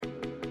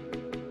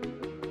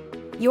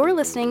You're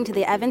listening to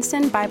the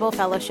Evanston Bible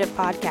Fellowship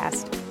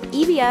Podcast.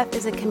 EBF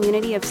is a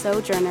community of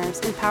sojourners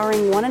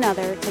empowering one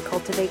another to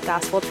cultivate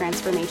gospel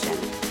transformation.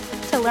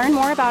 To learn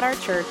more about our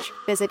church,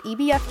 visit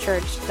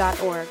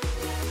ebfchurch.org.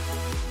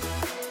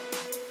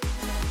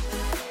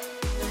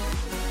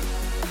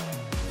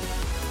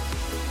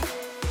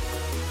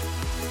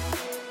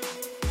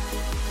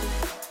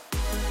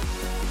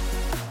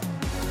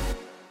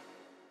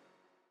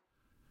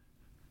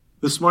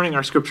 This morning,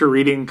 our scripture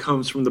reading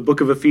comes from the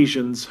book of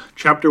Ephesians,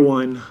 chapter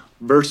 1,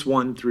 verse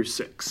 1 through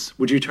 6.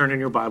 Would you turn in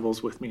your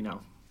Bibles with me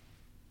now?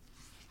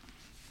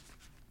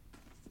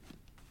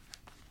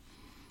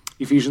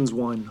 Ephesians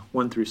 1,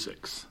 1 through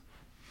 6.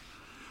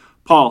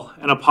 Paul,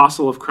 an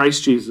apostle of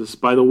Christ Jesus,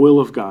 by the will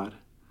of God,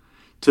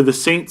 to the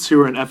saints who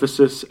are in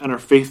Ephesus and are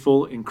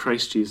faithful in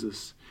Christ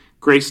Jesus,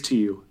 grace to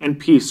you and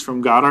peace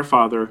from God our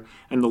Father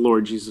and the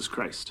Lord Jesus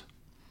Christ.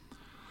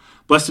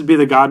 Blessed be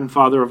the God and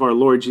Father of our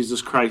Lord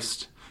Jesus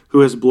Christ, who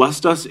has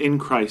blessed us in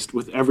Christ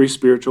with every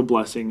spiritual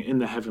blessing in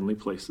the heavenly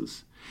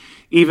places,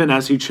 even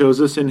as he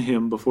chose us in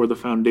him before the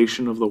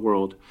foundation of the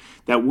world,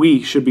 that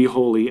we should be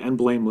holy and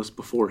blameless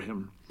before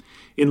him.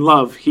 In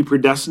love, he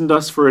predestined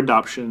us for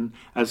adoption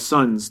as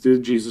sons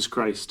through Jesus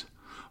Christ,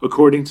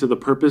 according to the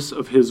purpose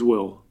of his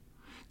will,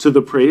 to the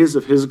praise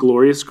of his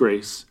glorious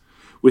grace,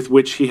 with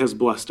which he has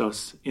blessed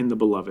us in the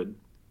beloved.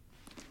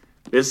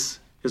 This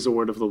is the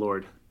word of the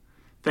Lord.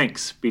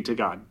 Thanks be to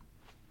God.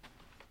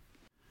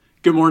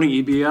 Good morning,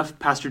 EBF.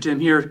 Pastor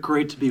Tim here.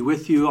 Great to be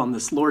with you on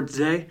this Lord's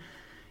Day.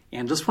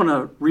 And just want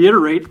to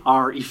reiterate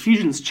our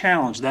Ephesians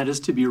challenge. That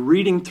is to be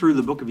reading through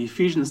the book of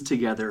Ephesians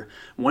together,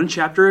 one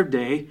chapter a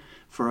day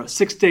for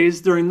 6 days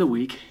during the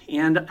week.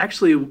 And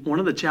actually, one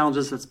of the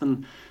challenges that's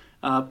been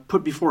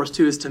put before us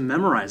too is to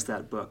memorize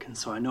that book. And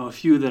so I know a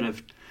few that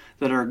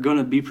are going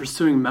to be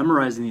pursuing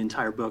memorizing the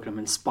entire book. I'm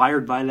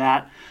inspired by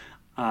that.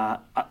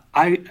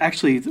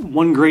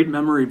 One great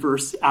memory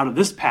verse out of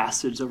this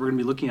passage that we're going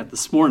to be looking at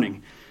this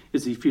morning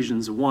is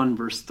Ephesians 1,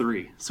 verse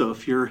 3. So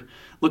if you're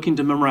looking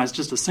to memorize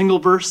just a single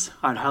verse,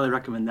 I'd highly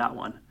recommend that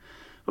one.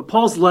 But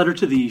Paul's letter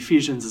to the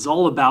Ephesians is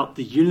all about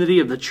the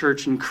unity of the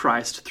church in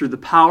Christ through the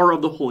power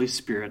of the Holy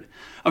Spirit,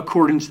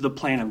 according to the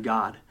plan of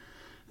God.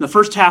 The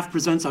first half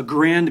presents a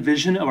grand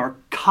vision of our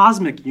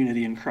cosmic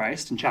unity in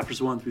Christ in chapters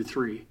 1 through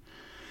 3.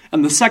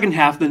 And the second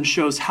half then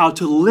shows how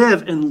to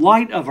live in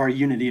light of our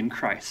unity in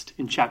Christ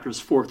in chapters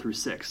 4 through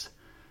 6.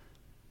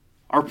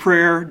 Our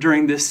prayer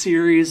during this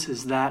series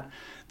is that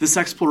this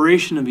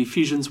exploration of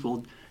Ephesians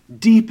will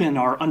deepen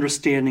our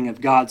understanding of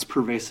God's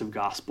pervasive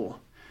gospel,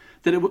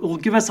 that it will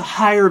give us a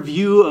higher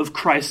view of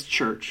Christ's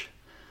church,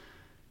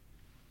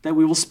 that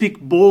we will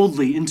speak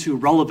boldly into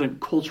relevant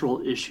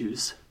cultural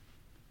issues,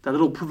 that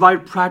it'll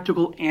provide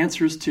practical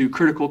answers to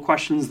critical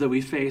questions that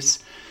we face,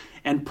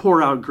 and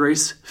pour out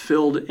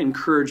grace-filled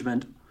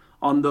encouragement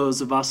on those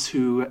of us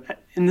who,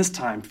 in this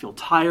time, feel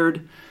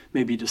tired,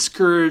 maybe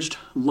discouraged,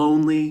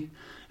 lonely,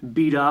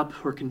 beat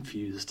up, or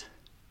confused.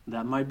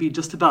 That might be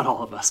just about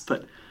all of us,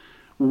 but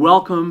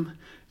welcome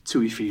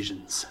to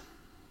Ephesians.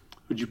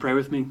 Would you pray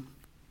with me?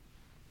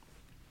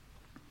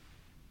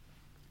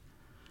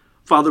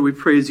 Father, we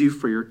praise you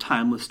for your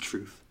timeless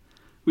truth.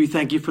 We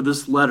thank you for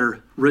this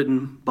letter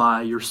written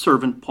by your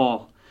servant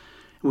Paul.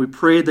 And we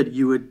pray that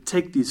you would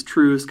take these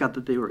truths, God,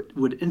 that they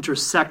would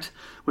intersect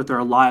with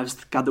our lives,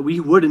 God, that we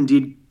would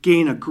indeed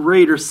gain a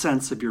greater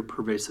sense of your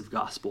pervasive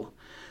gospel,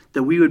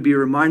 that we would be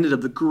reminded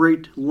of the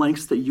great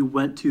lengths that you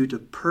went to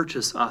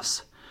purchase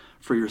us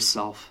for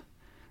yourself.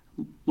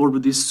 Lord,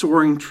 would these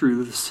soaring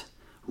truths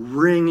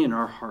ring in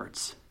our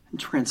hearts and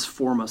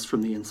transform us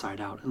from the inside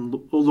out. And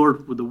oh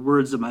Lord, would the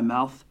words of my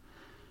mouth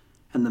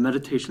and the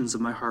meditations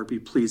of my heart be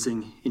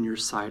pleasing in your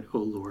sight, O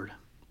Lord,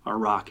 our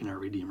rock and our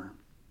Redeemer.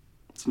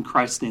 It's in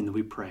Christ's name that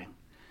we pray.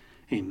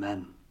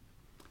 Amen.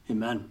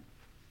 Amen.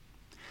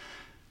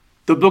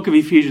 The book of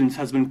Ephesians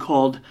has been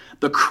called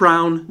the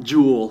crown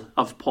jewel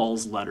of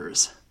Paul's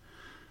letters.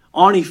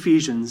 On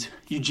Ephesians,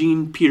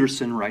 Eugene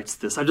Peterson writes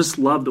this. I just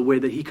love the way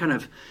that he kind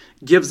of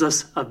gives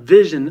us a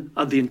vision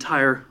of the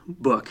entire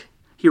book.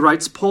 He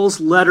writes, Paul's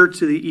letter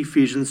to the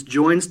Ephesians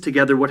joins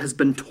together what has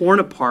been torn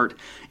apart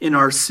in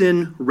our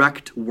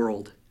sin-wrecked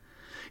world.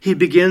 He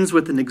begins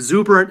with an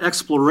exuberant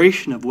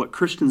exploration of what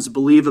Christians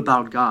believe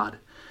about God,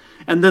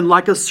 and then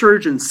like a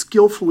surgeon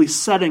skillfully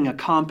setting a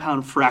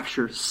compound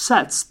fracture,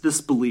 sets this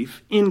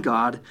belief in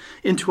God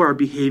into our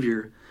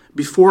behavior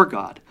before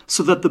God,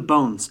 so that the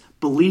bones,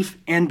 belief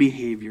and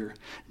behavior,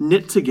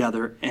 knit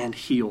together and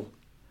heal.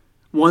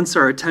 Once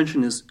our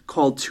attention is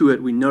called to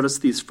it, we notice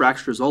these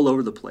fractures all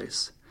over the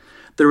place.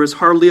 There is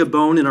hardly a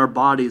bone in our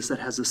bodies that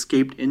has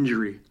escaped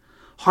injury.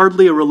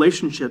 Hardly a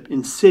relationship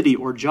in city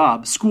or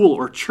job, school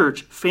or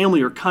church,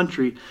 family or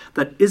country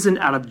that isn't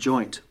out of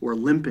joint or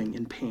limping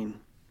in pain.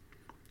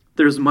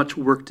 There's much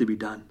work to be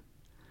done.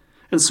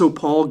 And so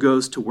Paul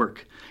goes to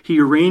work. He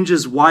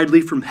arranges widely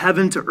from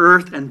heaven to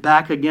earth and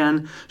back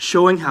again,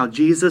 showing how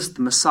Jesus,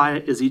 the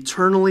Messiah, is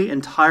eternally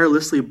and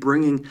tirelessly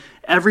bringing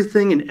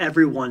everything and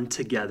everyone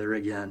together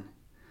again.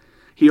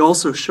 he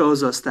also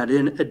shows us that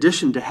in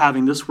addition to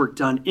having this work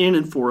done in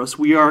and for us,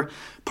 we are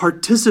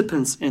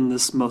participants in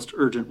this most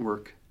urgent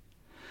work.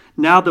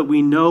 Now that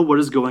we know what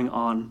is going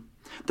on,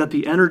 that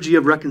the energy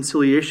of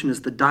reconciliation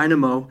is the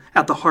dynamo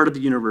at the heart of the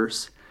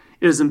universe,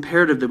 it is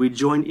imperative that we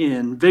join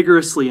in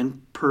vigorously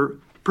and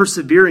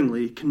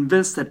perseveringly,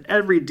 convinced that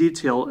every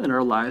detail in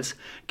our lives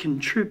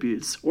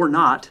contributes or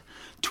not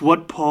to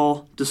what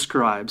Paul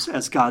describes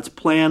as God's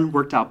plan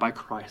worked out by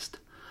Christ,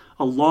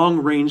 a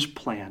long-range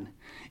plan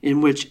in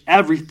which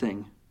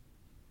everything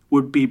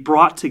would be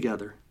brought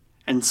together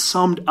and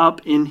summed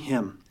up in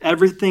him,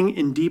 everything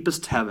in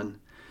deepest heaven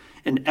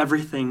and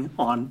everything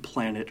on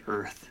planet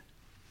Earth.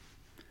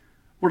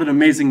 What an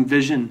amazing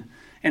vision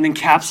and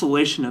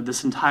encapsulation of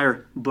this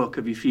entire book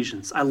of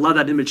Ephesians. I love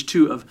that image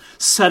too of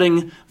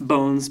setting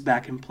bones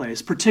back in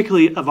place,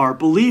 particularly of our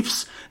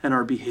beliefs and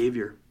our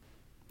behavior.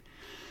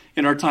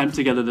 In our time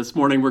together this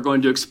morning, we're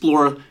going to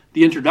explore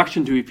the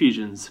introduction to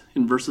Ephesians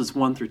in verses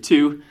 1 through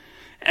 2,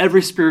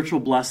 every spiritual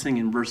blessing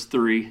in verse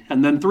 3,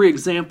 and then 3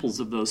 examples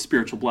of those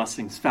spiritual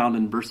blessings found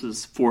in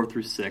verses 4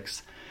 through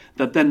 6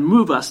 that then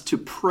move us to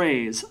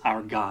praise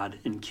our God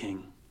and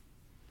King.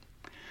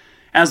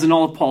 As in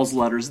all of Paul's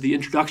letters, the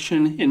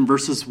introduction in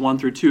verses 1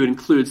 through 2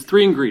 includes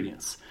 3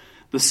 ingredients: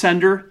 the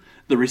sender,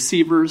 the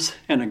receivers,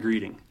 and a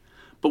greeting.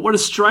 But what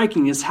is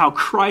striking is how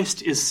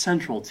Christ is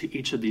central to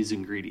each of these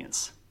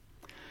ingredients.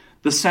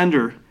 The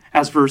sender,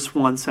 as verse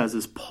 1 says,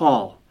 is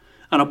Paul,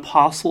 an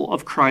apostle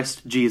of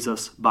Christ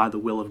Jesus by the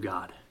will of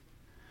God.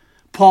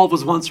 Paul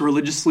was once a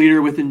religious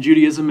leader within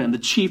Judaism and the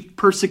chief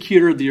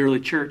persecutor of the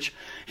early church.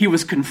 He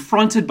was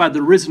confronted by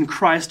the risen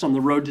Christ on the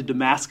road to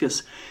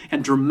Damascus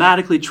and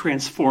dramatically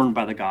transformed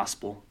by the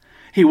gospel.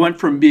 He went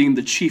from being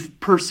the chief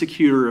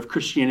persecutor of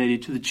Christianity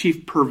to the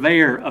chief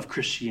purveyor of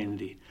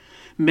Christianity,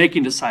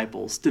 making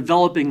disciples,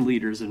 developing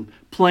leaders, and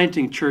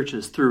planting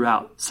churches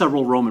throughout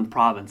several Roman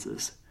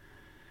provinces.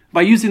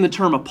 By using the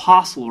term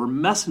apostle or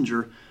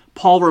messenger,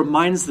 Paul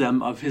reminds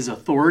them of his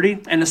authority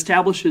and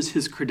establishes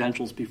his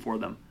credentials before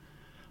them.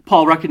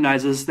 Paul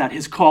recognizes that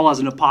his call as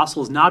an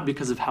apostle is not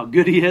because of how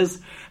good he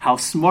is, how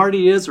smart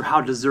he is, or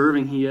how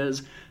deserving he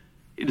is.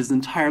 It is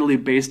entirely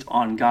based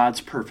on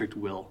God's perfect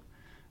will.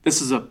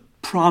 This is a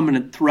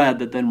prominent thread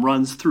that then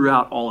runs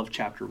throughout all of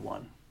chapter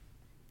 1.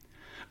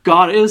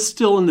 God is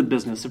still in the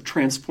business of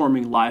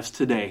transforming lives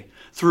today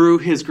through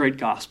his great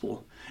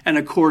gospel and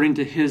according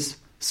to his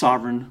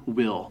sovereign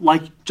will,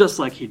 just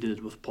like he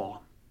did with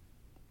Paul.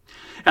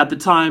 At the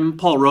time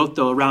Paul wrote,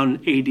 though,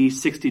 around AD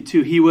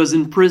 62, he was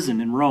in prison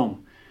in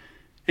Rome,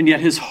 and yet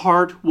his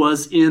heart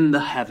was in the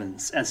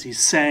heavens as he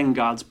sang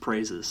God's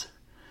praises.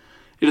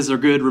 It is a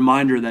good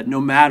reminder that no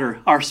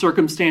matter our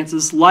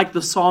circumstances, like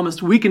the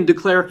psalmist, we can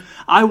declare,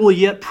 "I will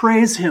yet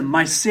praise him,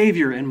 my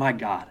Savior and my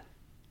God."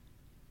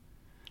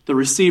 The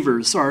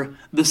receivers are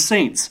the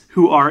saints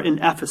who are in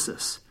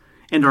Ephesus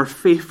and are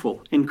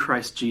faithful in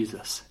Christ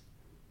Jesus.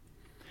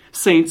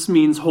 Saints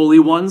means holy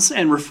ones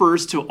and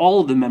refers to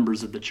all of the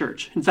members of the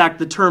church. In fact,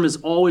 the term is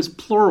always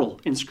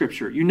plural in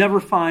Scripture. You never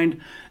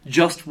find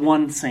just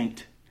one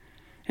saint.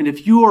 And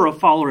if you are a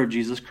follower of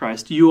Jesus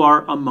Christ, you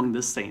are among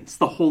the saints,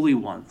 the holy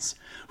ones,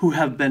 who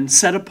have been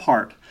set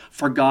apart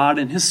for God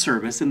and his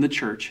service in the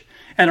church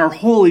and are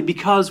holy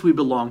because we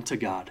belong to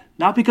God,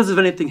 not because of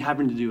anything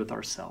having to do with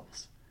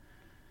ourselves.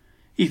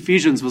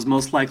 Ephesians was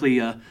most likely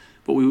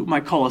what we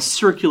might call a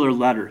circular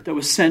letter that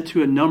was sent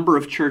to a number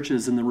of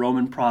churches in the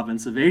Roman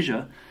province of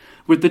Asia,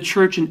 with the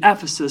church in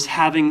Ephesus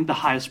having the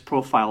highest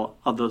profile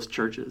of those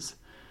churches.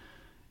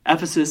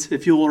 Ephesus,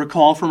 if you'll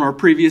recall from our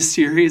previous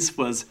series,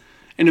 was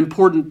an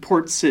important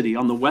port city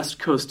on the west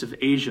coast of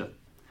Asia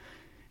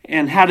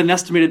and had an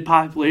estimated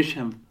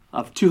population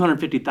of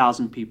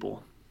 250,000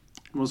 people.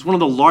 It was one of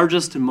the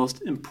largest and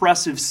most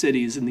impressive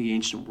cities in the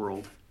ancient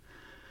world.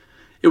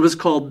 It was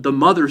called the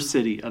Mother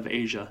City of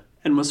Asia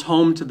and was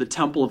home to the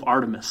Temple of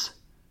Artemis,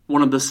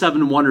 one of the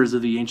 7 wonders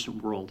of the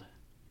ancient world.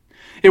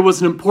 It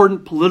was an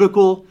important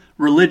political,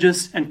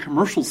 religious, and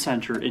commercial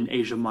center in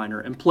Asia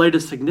Minor and played a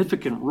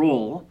significant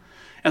role,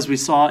 as we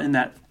saw in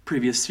that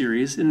previous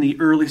series, in the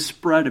early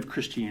spread of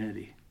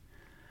Christianity.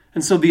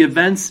 And so the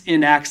events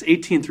in Acts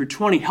 18 through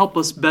 20 help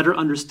us better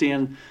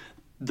understand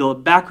the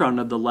background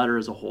of the letter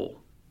as a whole.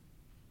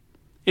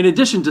 In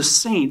addition to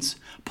saints,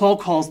 Paul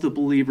calls the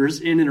believers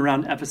in and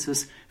around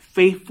Ephesus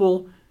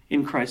faithful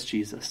in Christ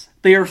Jesus.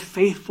 They are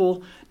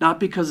faithful not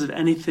because of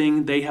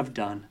anything they have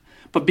done,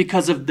 but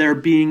because of their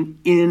being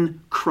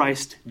in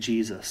Christ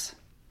Jesus.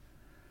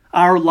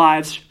 Our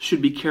lives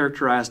should be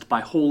characterized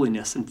by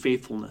holiness and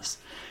faithfulness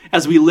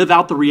as we live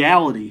out the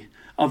reality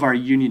of our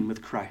union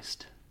with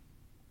Christ.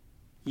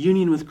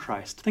 Union with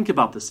Christ. Think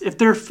about this. If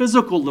their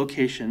physical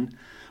location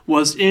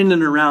was in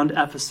and around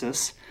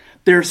Ephesus,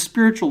 their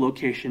spiritual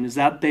location is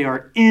that they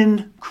are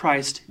in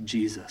Christ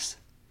Jesus.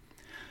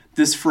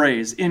 This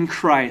phrase, in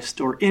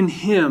Christ or in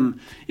him,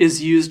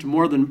 is used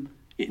more than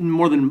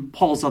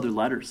Paul's other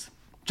letters.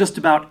 Just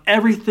about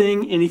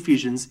everything in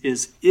Ephesians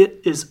is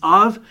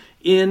of,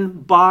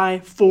 in,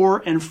 by,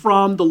 for, and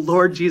from the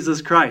Lord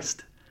Jesus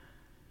Christ.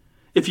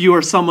 If you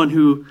are someone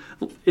who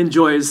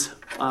enjoys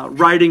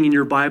writing in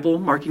your Bible,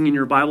 marking in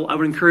your Bible, I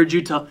would encourage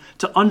you to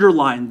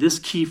underline this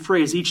key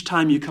phrase each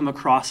time you come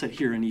across it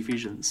here in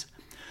Ephesians.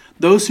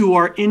 Those who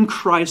are in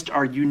Christ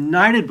are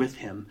united with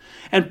him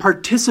and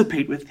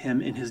participate with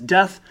him in his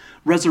death,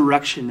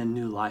 resurrection, and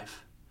new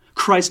life.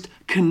 Christ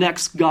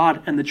connects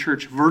God and the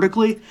church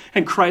vertically,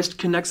 and Christ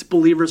connects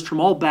believers from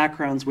all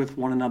backgrounds with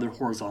one another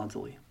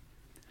horizontally.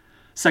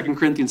 2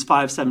 Corinthians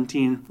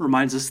 5:17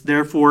 reminds us,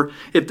 therefore,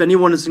 if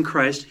anyone is in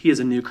Christ, he is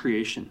a new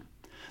creation.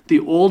 The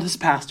old has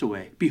passed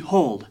away.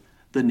 Behold,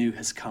 the new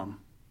has come.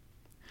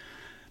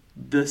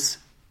 This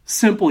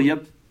simple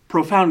yet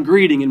profound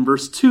greeting in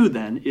verse 2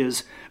 then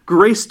is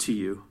grace to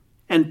you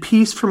and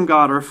peace from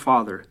God our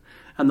Father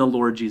and the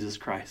Lord Jesus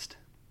Christ.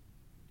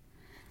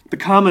 The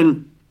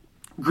common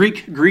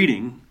Greek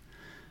greeting,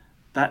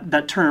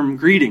 that term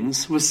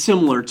greetings, was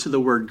similar to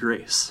the word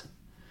grace.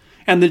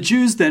 And the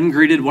Jews then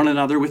greeted one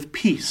another with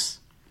peace,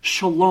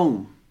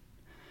 shalom.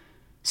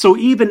 So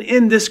even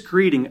in this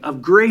greeting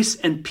of grace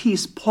and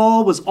peace,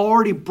 Paul was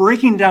already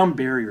breaking down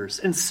barriers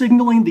and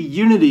signaling the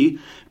unity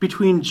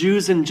between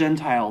Jews and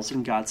Gentiles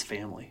in God's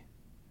family.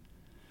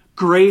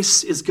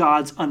 Grace is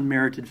God's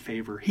unmerited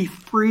favor. He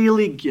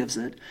freely gives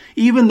it,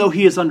 even though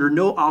he is under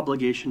no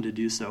obligation to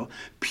do so,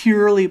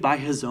 purely by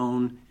his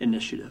own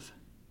initiative.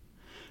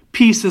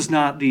 Peace is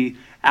not the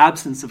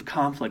absence of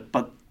conflict,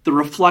 but the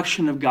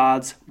reflection of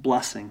God's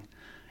blessing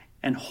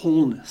and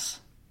wholeness,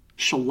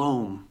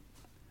 shalom.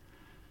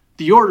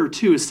 The order,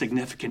 too, is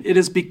significant. It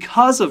is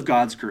because of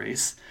God's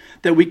grace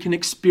that we can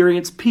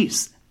experience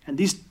peace. And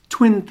these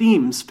twin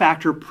themes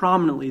factor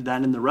prominently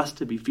then in the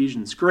rest of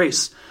Ephesians.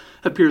 Grace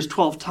appears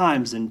 12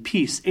 times and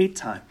peace 8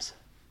 times.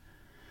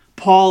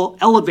 Paul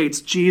elevates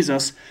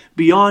Jesus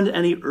beyond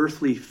any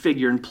earthly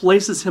figure and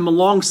places him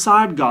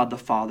alongside God the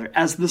Father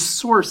as the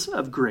source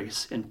of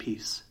grace and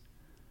peace.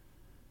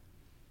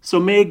 So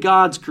may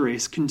God's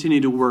grace continue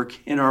to work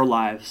in our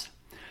lives,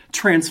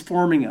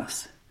 transforming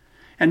us.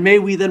 And may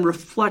we then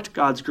reflect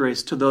God's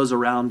grace to those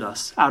around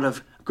us out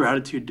of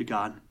gratitude to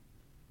God.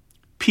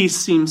 Peace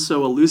seems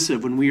so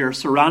elusive when we are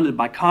surrounded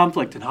by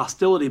conflict and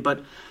hostility,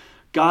 but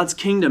God's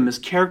kingdom is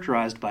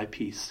characterized by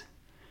peace.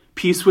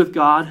 Peace with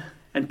God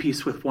and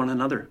peace with one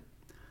another.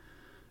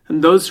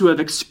 And those who have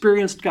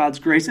experienced God's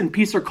grace and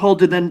peace are called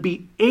to then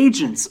be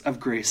agents of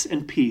grace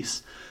and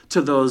peace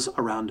to those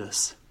around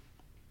us.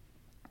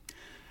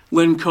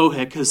 Lynn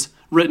Cohick has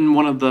written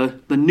one of the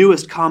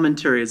newest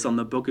commentaries on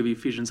the book of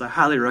Ephesians. I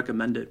highly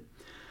recommend it.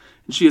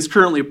 And she is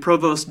currently a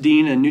provost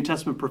dean and New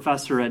Testament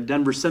professor at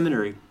Denver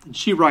Seminary. And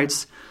she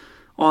writes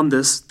on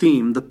this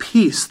theme, the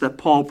peace that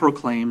Paul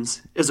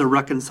proclaims is a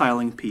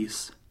reconciling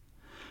peace.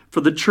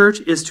 For the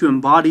church is to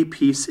embody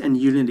peace and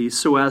unity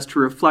so as to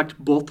reflect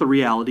both the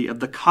reality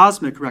of the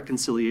cosmic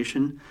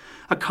reconciliation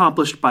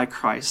accomplished by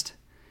Christ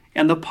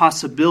and the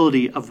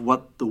possibility of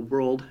what the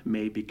world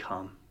may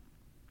become.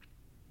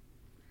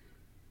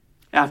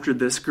 After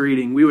this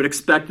greeting, we would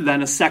expect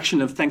then a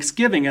section of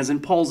thanksgiving as in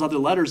Paul's other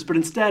letters, but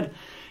instead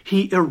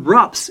he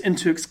erupts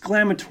into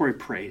exclamatory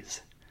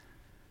praise.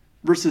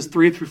 Verses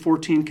 3 through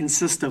 14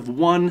 consist of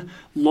one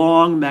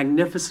long,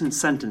 magnificent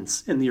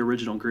sentence in the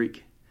original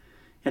Greek.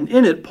 And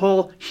in it,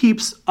 Paul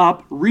heaps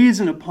up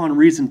reason upon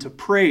reason to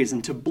praise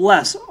and to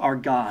bless our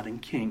God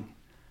and King.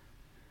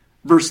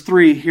 Verse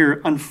 3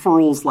 here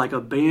unfurls like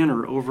a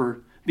banner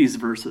over these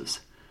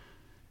verses.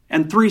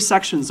 And 3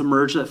 sections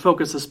emerge that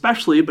focus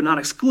especially, but not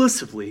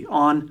exclusively,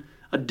 on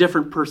a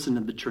different person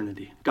of the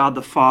Trinity. God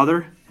the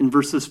Father in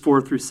verses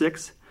 4 through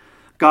 6,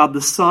 God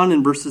the Son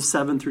in verses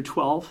 7 through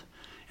 12,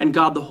 and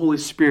God the Holy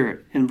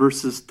Spirit in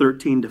verses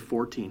 13 to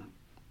 14.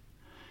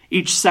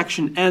 Each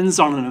section ends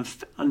on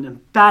an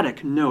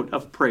emphatic note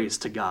of praise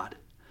to God,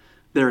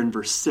 there in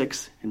verse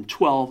 6 and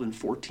 12 and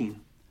 14.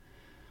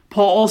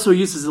 Paul also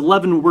uses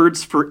 11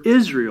 words for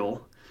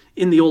Israel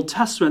in the Old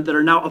Testament that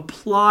are now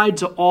applied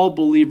to all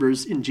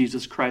believers in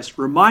Jesus Christ,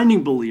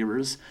 reminding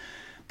believers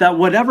that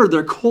whatever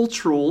their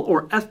cultural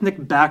or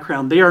ethnic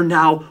background, they are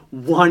now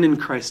one in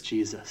Christ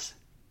Jesus.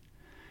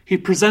 He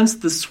presents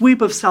the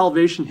sweep of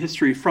salvation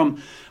history from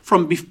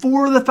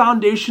before the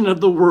foundation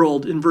of the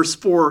world in verse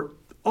 4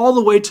 all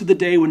the way to the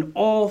day when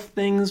all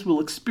things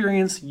will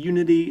experience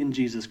unity in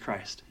Jesus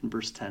Christ in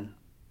verse 10.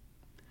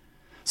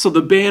 So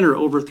the banner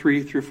over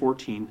 3 through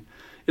 14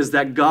 is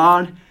that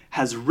God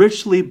has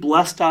richly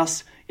blessed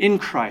us in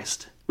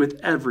Christ with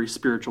every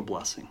spiritual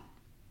blessing.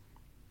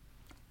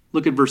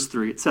 Look at verse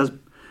 3. It says,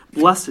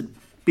 "Blessed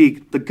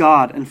be the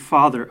God and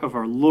Father of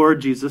our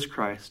Lord Jesus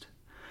Christ,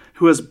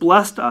 who has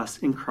blessed us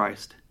in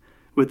Christ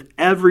with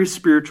every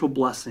spiritual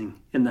blessing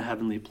in the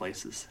heavenly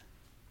places."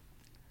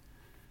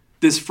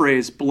 This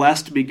phrase,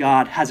 "blessed be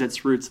God," has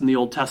its roots in the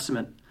Old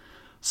Testament.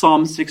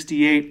 Psalm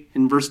 68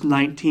 in verse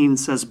 19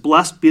 says,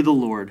 "Blessed be the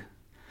Lord,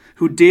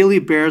 who daily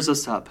bears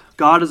us up.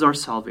 God is our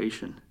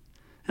salvation."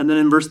 And then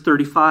in verse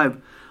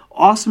 35,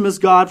 "Awesome is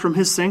God from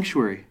his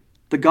sanctuary,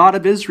 the God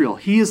of Israel.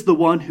 He is the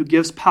one who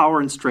gives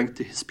power and strength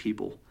to his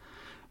people.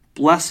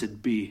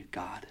 Blessed be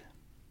God."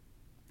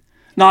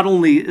 Not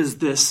only is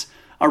this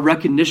a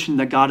recognition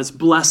that God is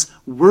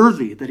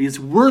bless-worthy, that he is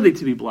worthy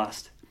to be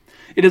blessed.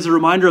 It is a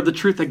reminder of the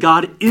truth that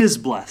God is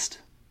blessed.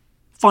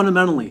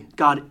 Fundamentally,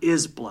 God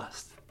is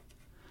blessed.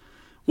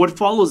 What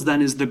follows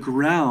then is the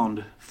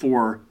ground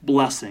for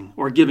blessing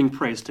or giving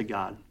praise to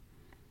God.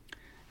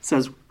 It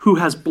says, who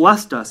has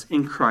blessed us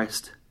in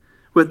Christ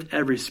with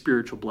every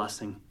spiritual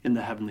blessing in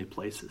the heavenly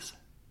places.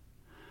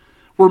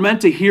 We're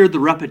meant to hear the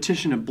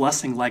repetition of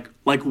blessing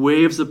like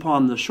waves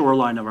upon the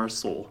shoreline of our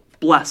soul.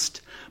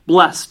 Blessed,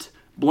 blessed,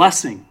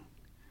 blessing.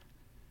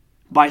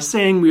 By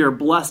saying we are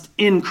blessed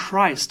in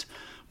Christ,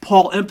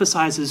 Paul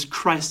emphasizes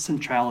Christ's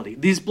centrality.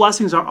 These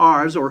blessings are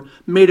ours or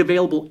made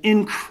available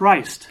in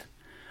Christ,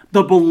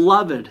 the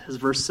beloved, as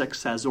verse 6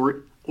 says,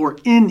 or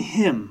in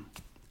him.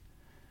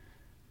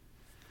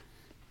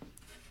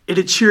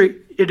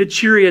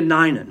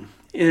 Idachiria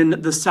in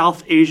the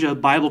South Asia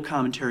Bible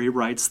Commentary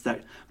writes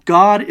that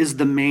God is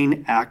the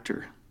main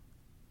actor.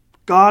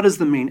 God is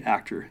the main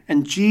actor,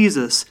 and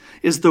Jesus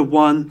is the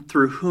one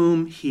through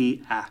whom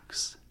he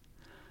acts.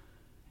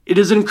 It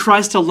is in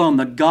Christ alone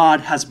that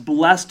God has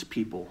blessed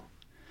people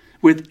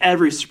with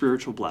every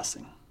spiritual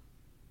blessing.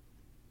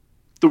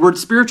 The word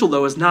spiritual,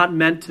 though, is not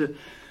meant to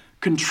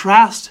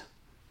contrast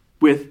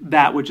with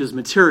that which is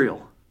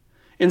material.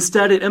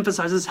 Instead, it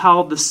emphasizes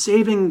how the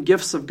saving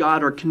gifts of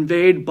God are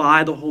conveyed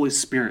by the Holy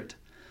Spirit.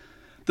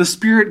 The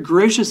Spirit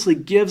graciously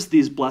gives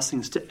these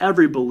blessings to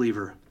every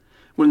believer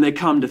when they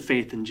come to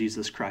faith in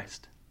Jesus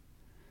Christ.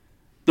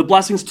 The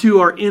blessings, too,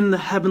 are in the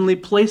heavenly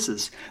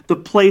places, the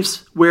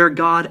place where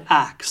God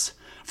acts,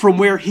 from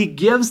where he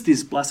gives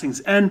these blessings,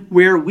 and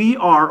where we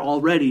are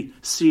already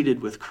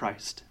seated with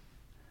Christ.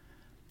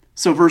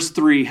 So verse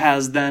 3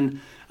 has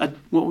then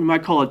what we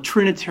might call a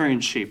Trinitarian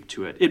shape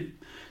to it.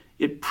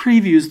 It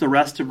previews the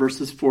rest of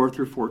verses 4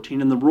 through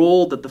 14 and the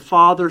role that the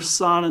Father,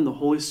 Son, and the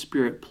Holy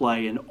Spirit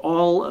play in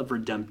all of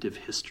redemptive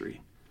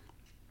history.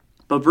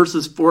 But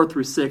verses 4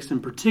 through 6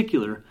 in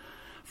particular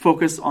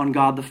focus on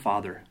God the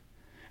Father,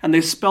 and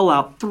they spell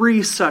out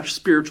three such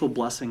spiritual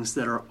blessings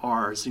that are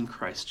ours in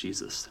Christ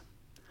Jesus.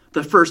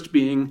 The first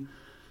being,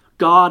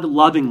 God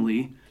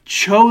lovingly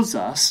chose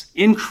us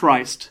in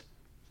Christ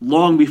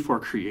long before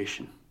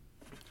creation.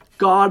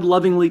 God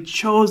lovingly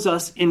chose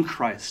us in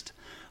Christ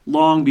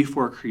long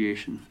before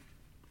creation.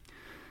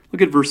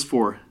 Look at verse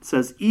 4. It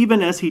says,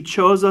 even as he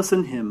chose us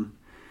in him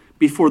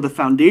before the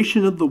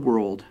foundation of the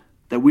world,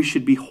 that we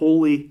should be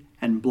holy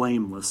and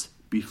blameless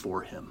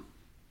before him.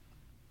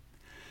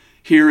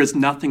 Here is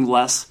nothing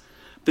less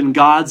than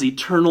God's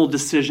eternal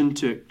decision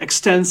to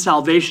extend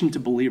salvation to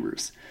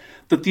believers.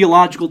 The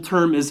theological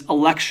term is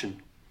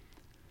election.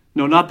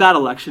 No, not that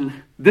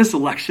election, this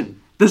election.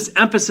 This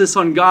emphasis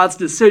on God's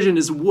decision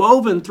is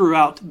woven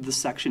throughout the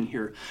section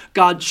here.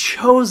 God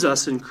chose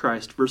us in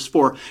Christ, verse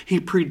 4. He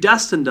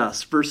predestined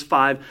us, verse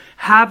 5,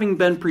 having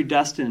been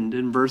predestined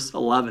in verse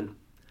 11.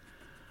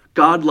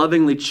 God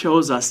lovingly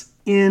chose us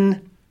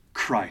in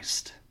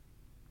Christ.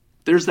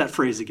 There's that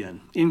phrase again,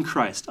 in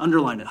Christ.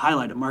 Underline it,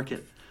 highlight it, mark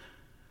it.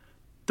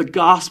 The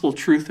gospel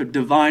truth of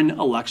divine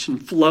election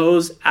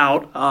flows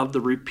out of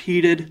the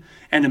repeated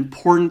and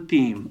important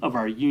theme of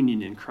our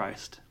union in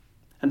Christ.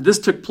 And this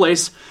took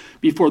place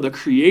before the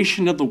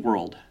creation of the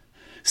world,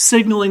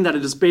 signaling that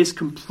it is based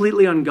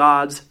completely on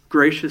God's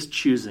gracious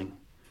choosing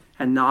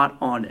and not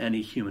on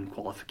any human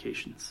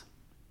qualifications.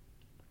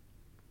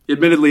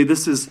 Admittedly,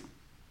 this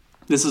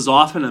is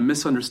often a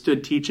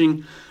misunderstood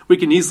teaching. We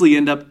can easily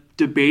end up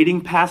debating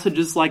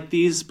passages like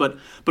these, but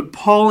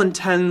Paul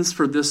intends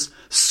for this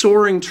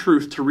soaring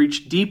truth to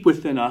reach deep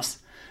within us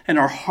and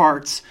our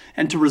hearts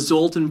and to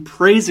result in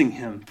praising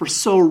him for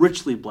so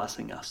richly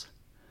blessing us.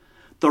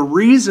 The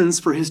reasons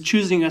for his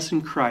choosing us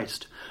in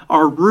Christ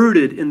are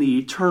rooted in the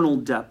eternal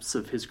depths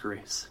of his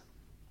grace.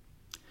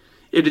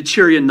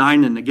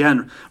 Idachiria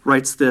again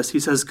writes this. He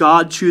says,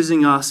 God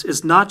choosing us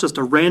is not just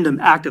a random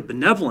act of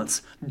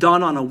benevolence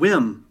done on a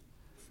whim,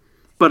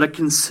 but a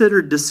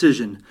considered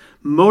decision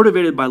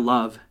motivated by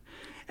love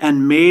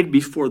and made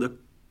before the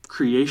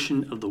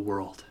creation of the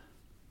world.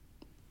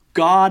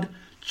 God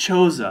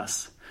chose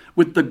us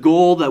with the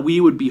goal that we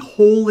would be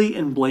holy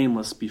and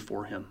blameless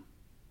before him.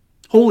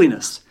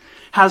 Holiness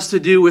has to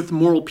do with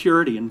moral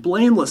purity, and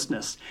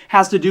blamelessness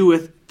has to do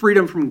with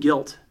freedom from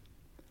guilt.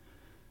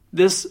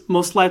 This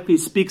most likely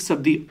speaks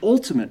of the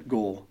ultimate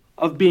goal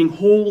of being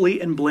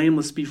holy and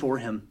blameless before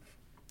him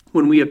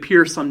when we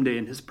appear someday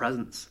in his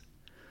presence.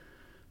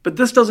 But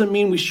this doesn't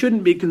mean we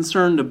shouldn't be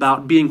concerned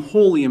about being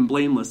holy and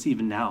blameless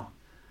even now.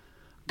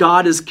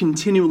 God is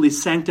continually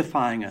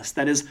sanctifying us,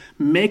 that is,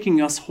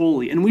 making us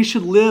holy, and we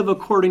should live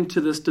according to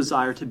this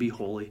desire to be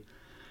holy,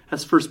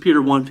 as 1 Peter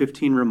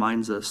 1:15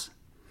 reminds us.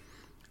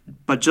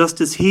 But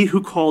just as he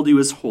who called you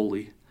is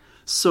holy,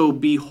 so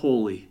be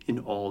holy in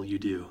all you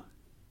do.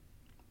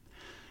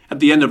 At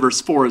the end of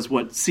verse 4 is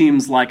what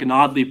seems like an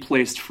oddly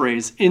placed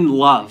phrase, in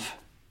love.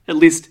 At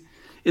least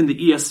in the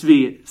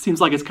ESV, it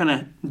seems like it's kind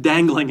of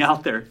dangling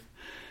out there.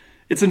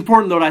 It's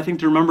important, though, I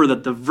think, to remember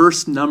that the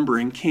verse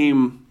numbering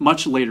came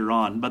much later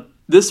on, but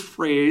this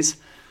phrase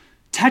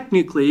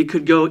technically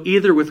could go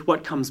either with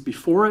what comes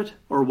before it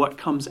or what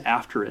comes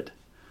after it.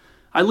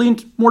 I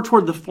leaned more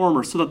toward the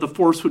former, so that the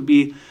force would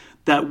be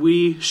that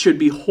we should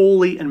be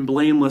holy and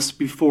blameless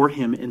before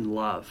him in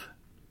love.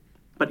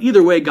 But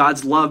either way,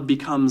 God's love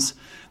becomes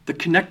the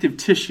connective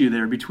tissue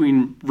there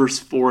between verse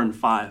 4 and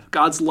 5.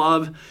 God's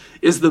love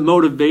is the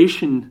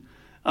motivation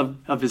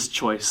of his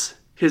choice,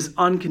 his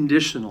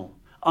unconditional,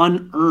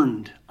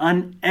 unearned,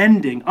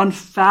 unending,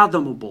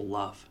 unfathomable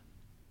love.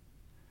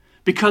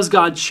 Because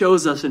God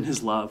chose us in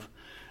his love,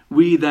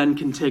 we then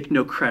can take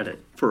no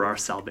credit for our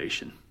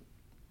salvation.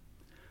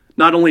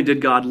 Not only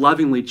did God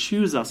lovingly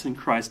choose us in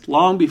Christ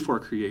long before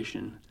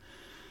creation,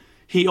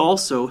 he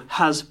also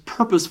has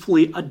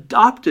purposefully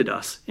adopted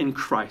us in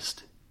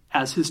Christ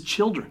as his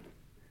children.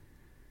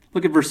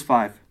 Look at verse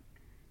 5.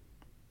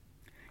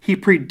 He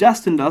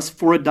predestined us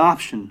for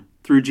adoption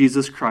through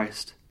Jesus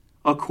Christ,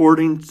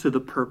 according to the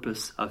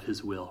purpose of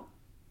his will.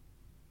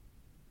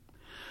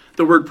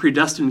 The word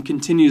predestined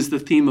continues the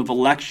theme of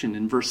election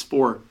in verse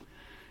 4.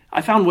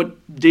 I found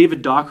what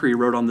David Dockery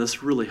wrote on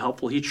this really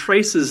helpful. He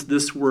traces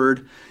this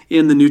word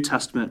in the New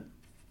Testament.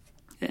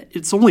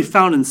 It's only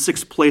found in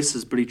 6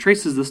 places, but he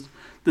traces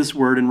this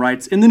word and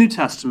writes, in the New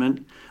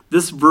Testament,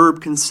 this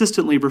verb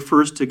consistently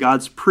refers to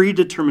God's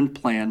predetermined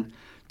plan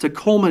to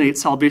culminate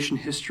salvation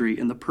history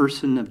in the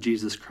person of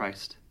Jesus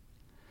Christ.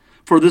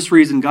 For this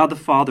reason, God the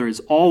Father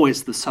is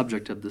always the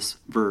subject of this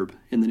verb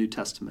in the New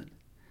Testament.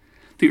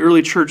 The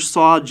early church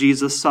saw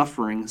Jesus'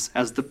 sufferings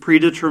as the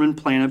predetermined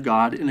plan of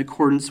God in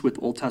accordance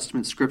with Old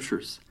Testament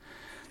scriptures.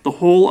 The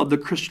whole of the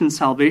Christian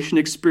salvation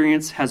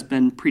experience has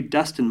been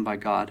predestined by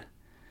God.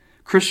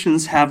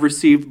 Christians have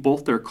received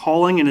both their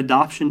calling and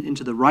adoption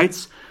into the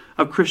rights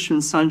of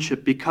Christian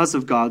sonship because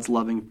of God's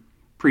loving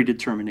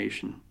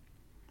predetermination.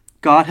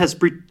 God has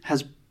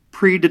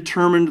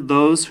predetermined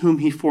those whom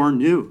he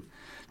foreknew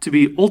to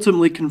be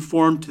ultimately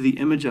conformed to the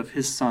image of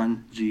his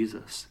Son,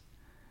 Jesus.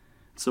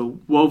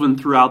 So woven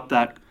throughout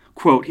that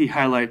quote, he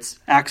highlights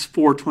Acts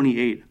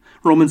 4:28,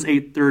 Romans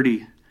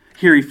 8:30,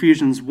 here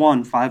Ephesians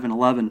 1, 5 and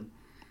 11,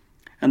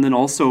 and then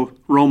also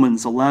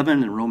Romans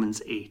 11 and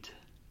Romans 8.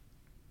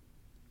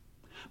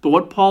 But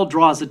what Paul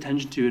draws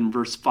attention to in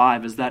verse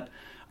 5 is that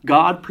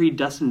God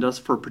predestined us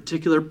for a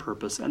particular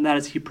purpose, and that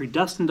is he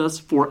predestined us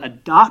for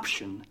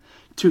adoption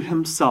to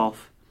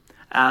himself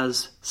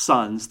as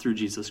sons through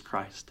Jesus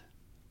Christ.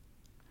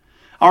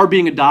 Our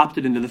being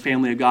adopted into the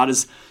family of God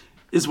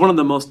is one of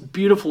the most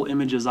beautiful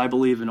images, I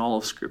believe, in all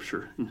of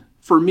Scripture. And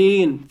for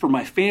me and for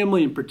my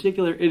family in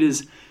particular, it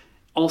is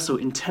also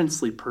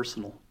intensely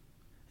personal.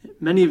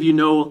 Many of you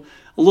know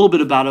a little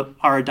bit about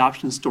our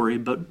adoption story,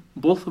 but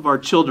both of our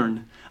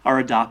children are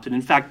adopted.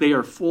 In fact, they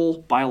are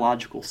full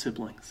biological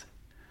siblings.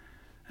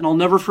 And I'll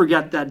never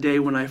forget that day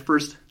when I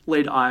first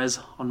laid eyes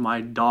on my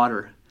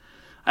daughter.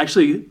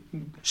 Actually,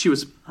 she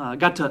was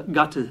got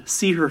to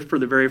see her for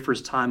the very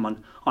first time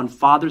on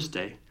Father's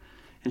Day,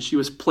 and she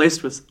was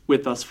placed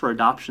with us for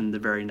adoption the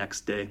very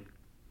next day.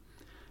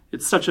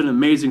 It's such an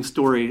amazing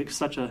story,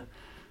 such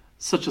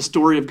a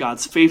story of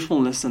God's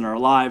faithfulness in our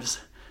lives.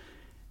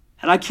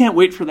 And I can't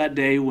wait for that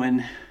day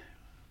when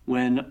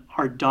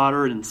our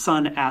daughter and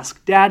son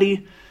ask,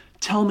 "Daddy,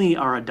 tell me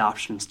our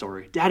adoption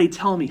story. Daddy,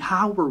 tell me,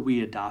 how were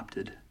we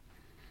adopted?"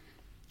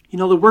 You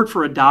know, the word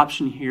for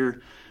adoption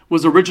here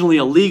was originally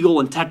a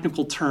legal and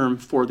technical term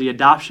for the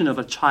adoption of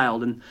a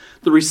child and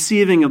the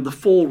receiving of the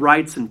full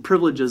rights and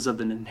privileges of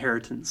an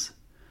inheritance.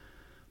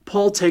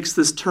 Paul takes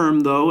this term,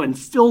 though, and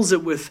fills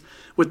it with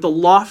the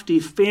lofty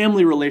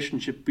family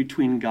relationship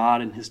between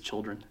God and his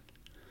children.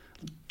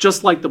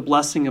 Just like the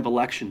blessing of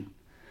election,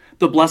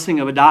 the blessing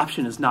of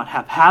adoption is not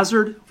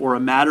haphazard or a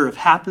matter of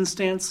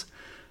happenstance.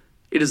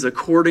 It is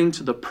according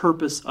to the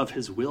purpose of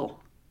his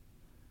will.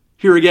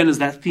 Here again is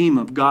that theme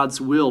of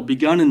God's will,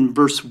 begun in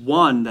verse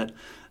 1, that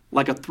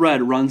like a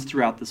thread runs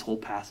throughout this whole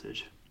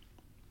passage.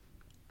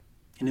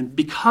 And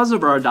because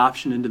of our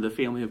adoption into the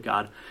family of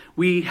God,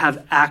 we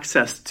have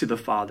access to the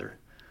Father.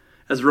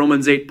 As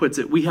Romans 8 puts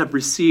it, we have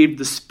received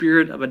the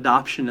spirit of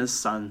adoption as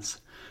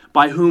sons,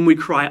 by whom we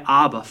cry,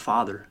 Abba,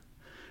 Father.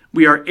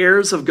 We are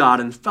heirs of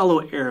God and fellow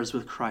heirs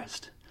with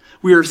Christ.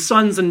 We are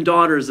sons and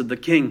daughters of the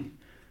King.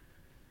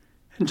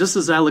 And just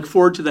as I look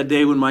forward to that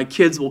day when my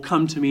kids will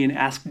come to me and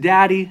ask,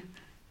 "Daddy,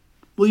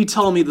 will you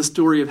tell me the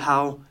story of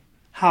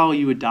how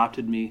you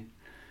adopted me?"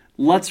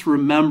 Let's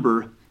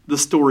remember the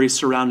story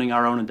surrounding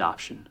our own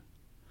adoption.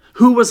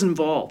 Who was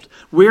involved?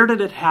 Where did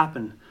it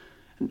happen?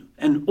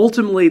 And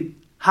ultimately,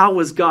 how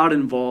was God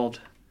involved?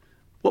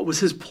 What was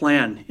his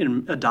plan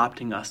in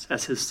adopting us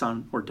as his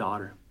son or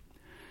daughter?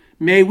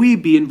 May we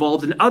be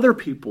involved in other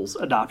people's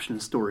adoption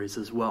stories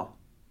as well.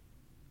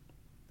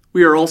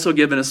 We are also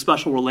given a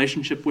special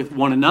relationship with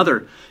one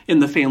another in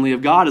the family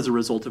of God as a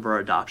result of our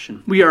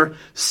adoption. We are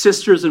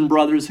sisters and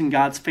brothers in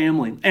God's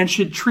family and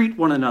should treat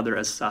one another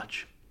as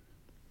such.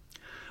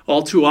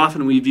 All too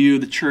often we view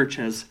the church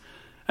as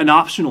an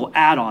optional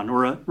add-on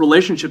or a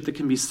relationship that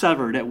can be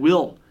severed at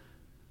will.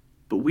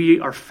 But we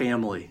are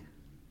family.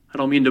 I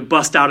don't mean to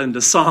bust out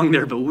into song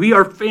there, but we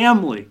are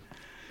family.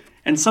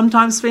 And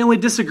sometimes family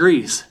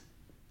disagrees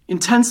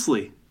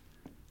intensely.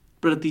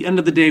 But at the end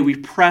of the day, we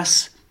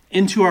press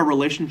into our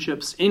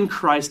relationships in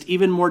Christ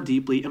even more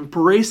deeply,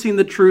 embracing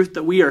the truth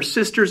that we are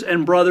sisters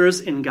and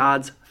brothers in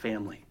God's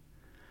family.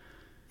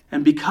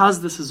 And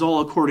because this is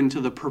all according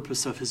to the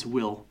purpose of his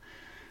will,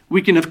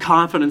 we can have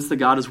confidence that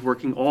God is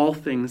working all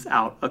things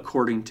out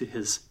according to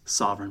his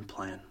sovereign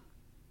plan.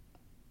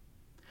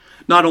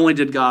 Not only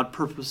did God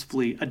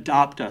purposefully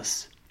adopt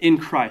us in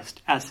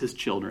Christ as his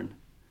children,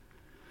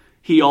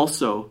 he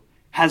also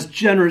has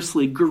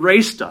generously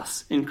graced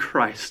us in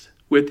Christ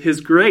with his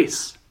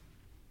grace.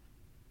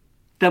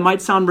 That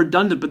might sound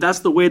redundant, but that's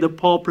the way that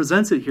Paul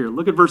presents it here.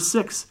 Look at verse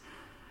 6.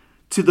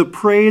 To the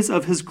praise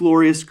of his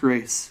glorious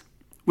grace,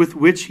 with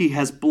which he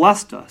has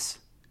blessed us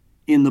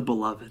in the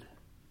beloved.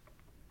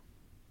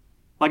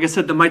 Like I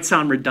said, that might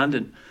sound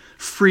redundant,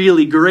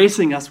 freely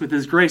gracing us with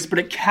his grace, but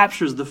it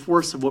captures the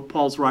force of what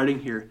Paul's writing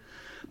here.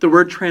 The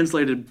word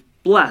translated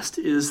blessed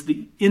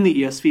in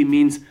the ESV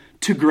means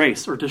to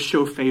grace or to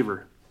show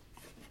favor.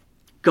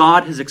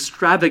 God has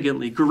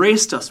extravagantly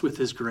graced us with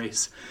his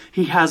grace.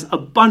 He has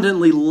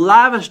abundantly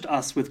lavished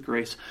us with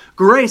grace,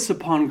 grace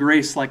upon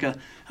grace like a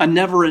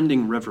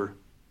never-ending river.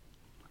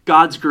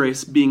 God's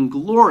grace, being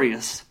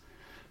glorious,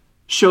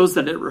 shows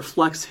that it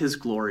reflects his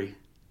glory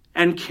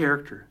and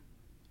character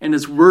and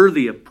is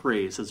worthy of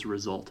praise as a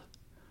result.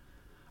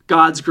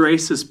 God's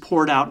grace is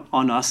poured out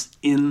on us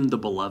in the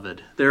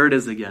beloved. There it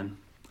is again.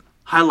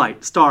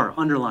 Highlight, star,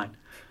 underline.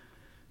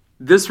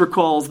 This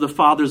recalls the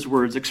Father's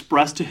words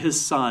expressed to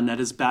his Son at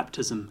his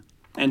baptism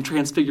and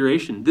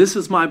transfiguration. This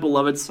is my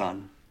beloved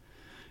Son,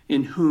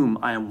 in whom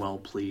I am well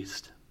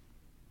pleased.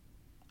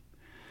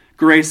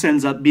 Grace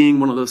ends up being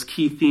one of those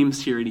key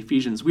themes here in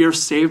Ephesians. We are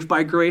saved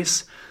by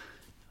grace.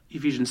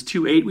 Ephesians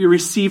 2:8. We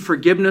receive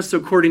forgiveness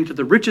according to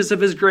the riches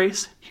of his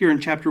grace, here in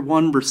chapter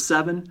 1, verse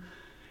 7.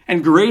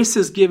 And grace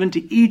is given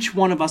to each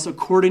one of us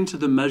according to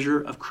the measure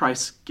of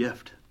Christ's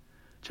gift.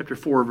 Chapter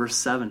 4, verse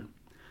 7.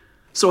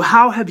 So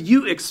how have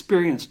you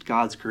experienced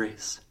God's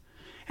grace?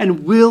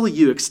 And will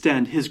you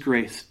extend his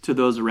grace to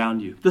those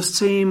around you? The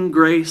same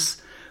grace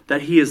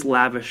that he has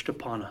lavished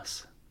upon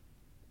us.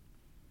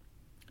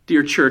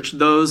 Dear church,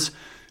 those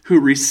who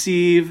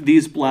receive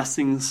these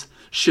blessings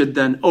should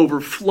then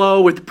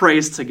overflow with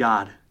praise to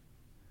God.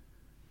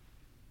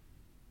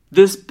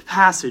 This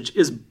passage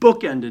is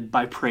bookended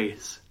by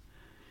praise.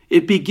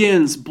 It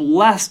begins,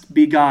 blessed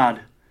be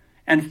God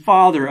and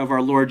Father of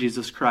our Lord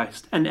Jesus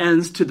Christ, and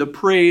ends to the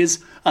praise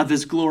of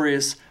his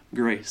glorious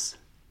grace.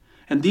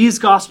 And these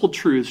gospel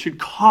truths should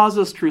cause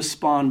us to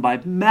respond by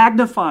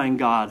magnifying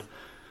God,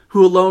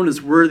 who alone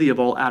is worthy of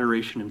all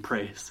adoration and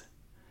praise.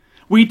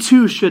 We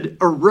too should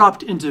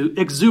erupt into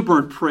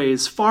exuberant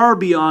praise far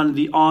beyond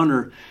the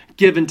honor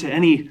given to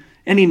any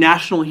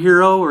national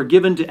hero or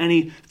given to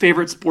any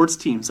favorite sports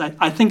teams.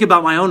 I think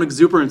about my own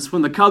exuberance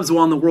when the Cubs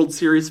won the World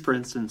Series, for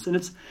instance, and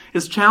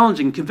it's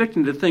challenging,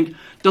 convicting to think,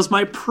 does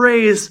my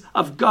praise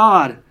of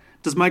God,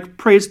 does my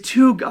praise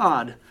to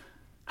God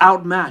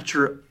outmatch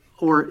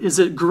or is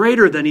it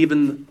greater than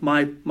even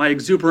my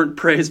exuberant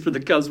praise for the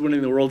Cubs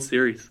winning the World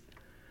Series?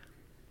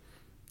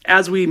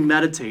 As we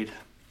meditate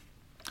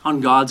on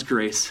God's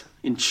grace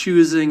in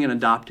choosing and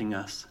adopting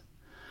us,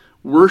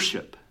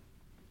 worship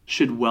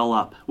should well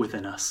up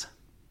within us.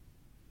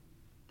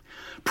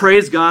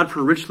 Praise God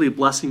for richly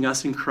blessing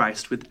us in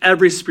Christ with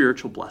every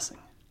spiritual blessing.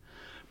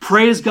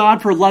 Praise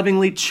God for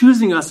lovingly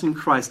choosing us in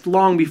Christ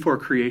long before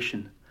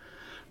creation.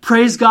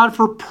 Praise God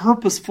for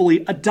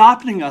purposefully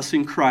adopting us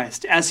in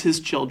Christ as his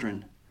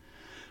children.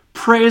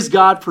 Praise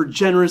God for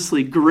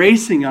generously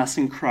gracing us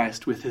in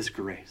Christ with his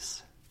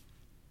grace.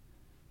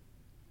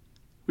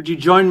 Would you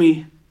join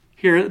me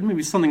here?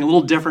 Maybe something a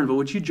little different, but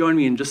would you join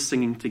me in just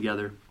singing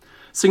together?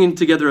 Singing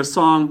together a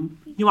song.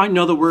 You might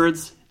know the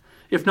words.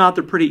 If not,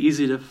 they're pretty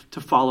easy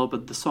to follow,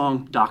 but the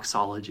song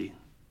Doxology.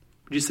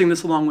 Would you sing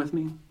this along with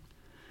me?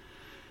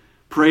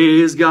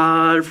 Praise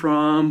God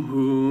from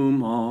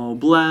whom all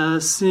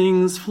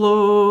blessings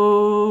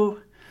flow.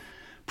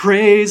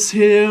 Praise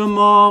him,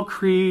 all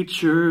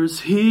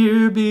creatures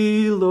here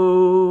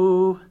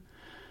below.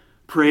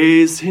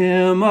 Praise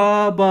him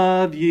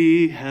above,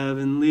 ye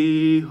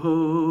heavenly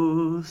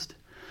host.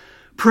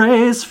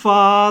 Praise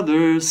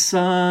Father,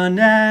 Son,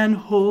 and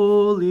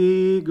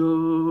Holy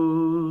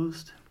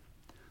Ghost.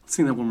 Let's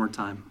sing that one more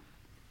time.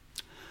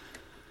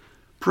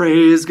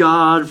 Praise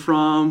God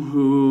from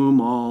whom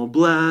all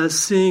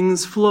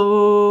blessings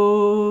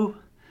flow.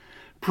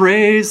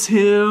 Praise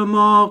him,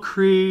 all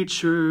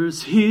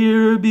creatures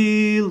here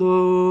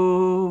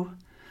below.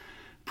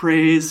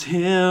 Praise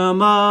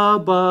him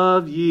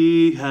above,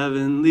 ye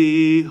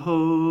heavenly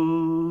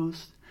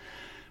host.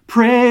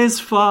 Praise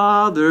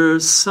Father,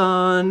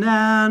 Son,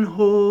 and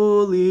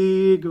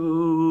Holy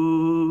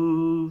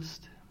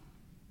Ghost.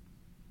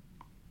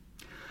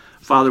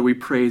 Father, we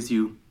praise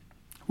you.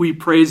 We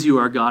praise you,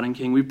 our God and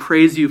King. We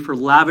praise you for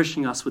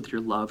lavishing us with your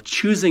love,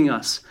 choosing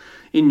us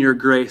in your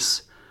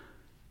grace,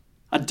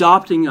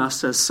 adopting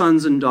us as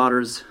sons and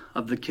daughters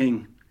of the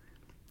King,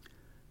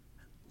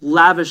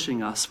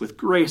 lavishing us with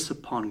grace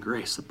upon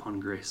grace upon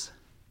grace.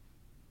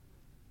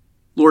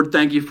 Lord,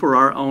 thank you for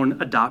our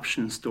own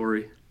adoption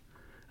story.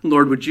 And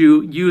Lord, would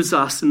you use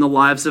us in the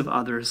lives of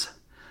others?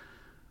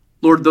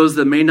 Lord, those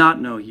that may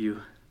not know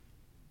you,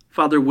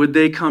 Father, would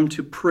they come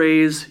to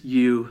praise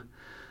you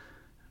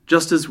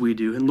just as we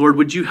do? And Lord,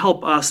 would you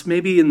help us,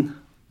 maybe in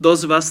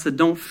those of us that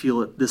don't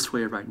feel it this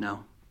way right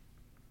now?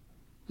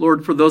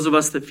 Lord, for those of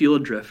us that feel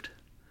adrift,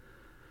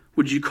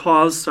 would you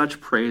cause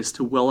such praise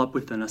to well up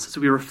within us as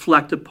we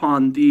reflect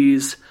upon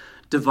these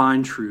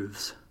divine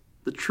truths,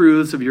 the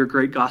truths of your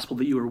great gospel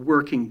that you are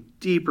working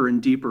deeper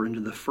and deeper into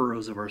the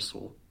furrows of our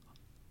soul?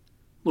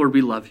 Lord,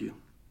 we love you.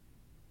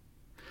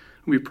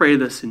 We pray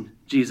this in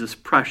Jesus'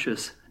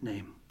 precious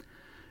name.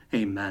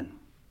 Amen.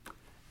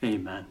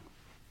 Amen.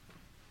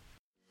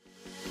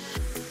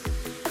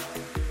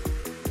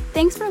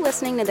 Thanks for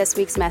listening to this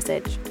week's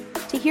message.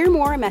 To hear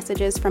more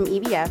messages from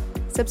EBF,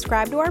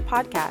 subscribe to our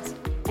podcast,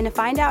 and to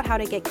find out how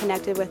to get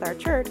connected with our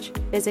church,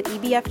 visit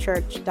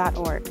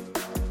ebfchurch.org.